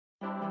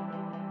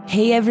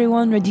Hey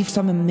everyone, ready for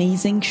some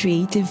amazing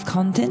creative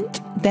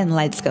content? Then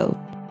let's go.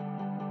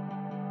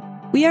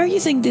 We are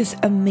using this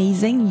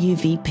amazing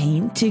UV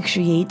paint to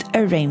create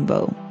a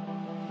rainbow.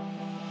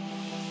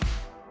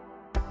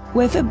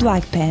 With a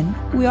black pen,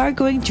 we are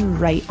going to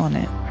write on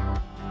it.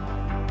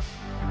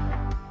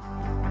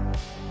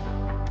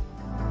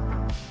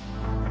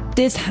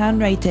 This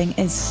handwriting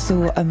is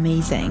so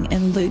amazing,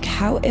 and look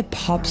how it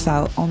pops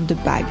out on the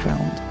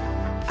background.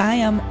 I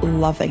am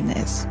loving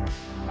this.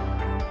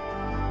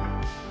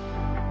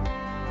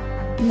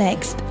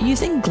 Next,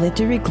 using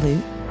glittery glue,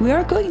 we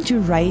are going to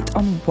write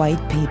on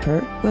white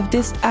paper with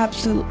this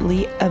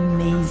absolutely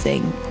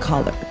amazing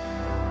color.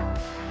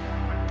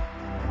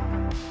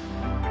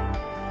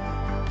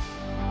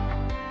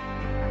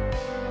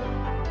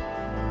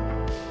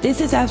 This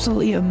is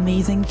absolutely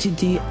amazing to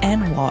do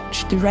and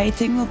watch. The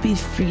writing will be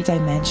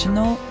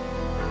three-dimensional.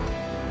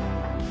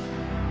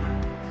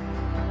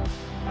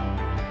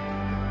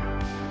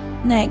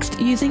 Next,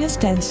 using a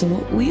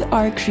stencil, we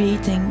are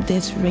creating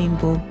this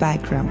rainbow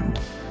background.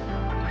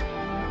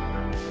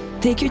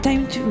 Take your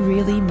time to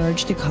really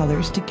merge the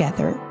colors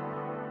together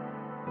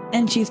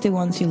and choose the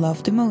ones you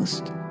love the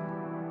most.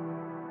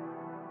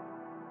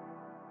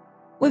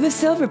 With a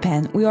silver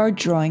pen, we are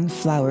drawing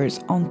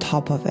flowers on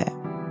top of it.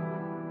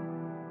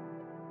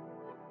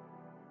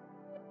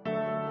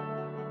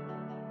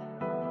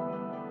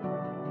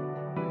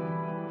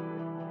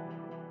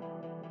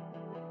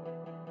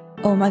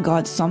 Oh my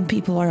god, some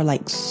people are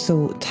like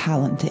so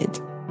talented.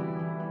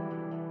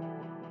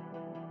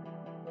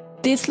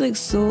 This looks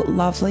so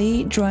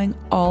lovely, drawing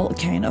all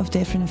kind of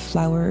different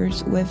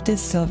flowers with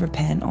this silver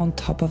pen on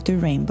top of the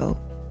rainbow.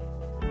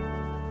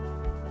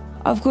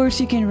 Of course,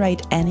 you can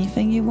write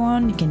anything you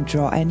want, you can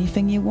draw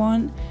anything you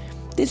want.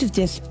 This is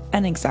just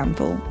an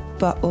example,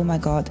 but oh my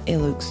god, it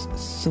looks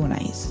so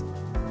nice.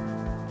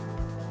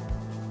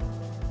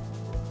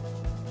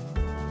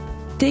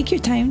 Take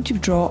your time to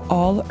draw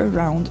all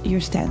around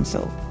your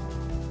stencil.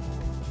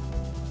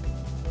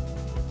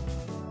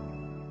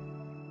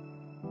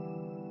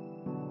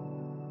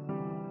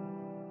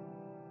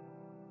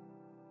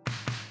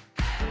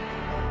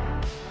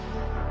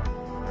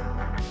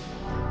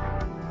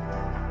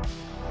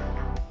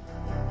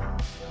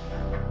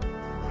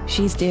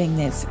 She's doing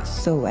this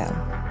so well.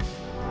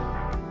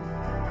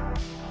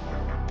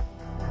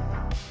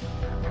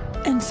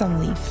 And some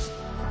leaves.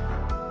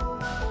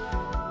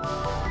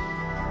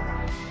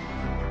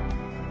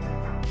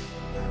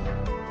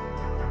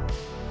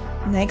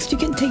 Next, you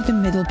can take the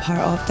middle part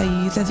off that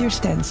you use as your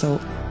stencil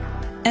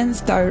and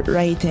start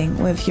writing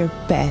with your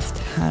best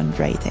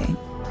handwriting.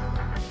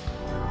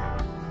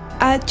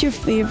 Add your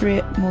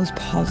favorite, most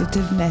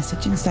positive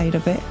message inside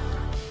of it.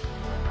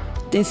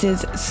 This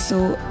is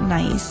so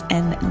nice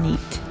and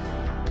neat.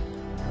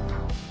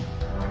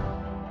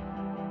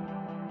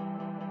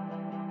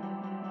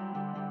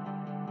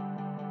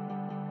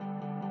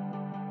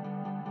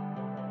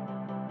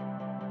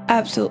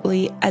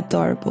 Absolutely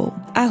adorable.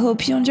 I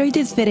hope you enjoyed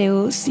this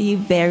video. See you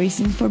very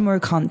soon for more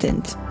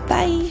content.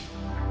 Bye!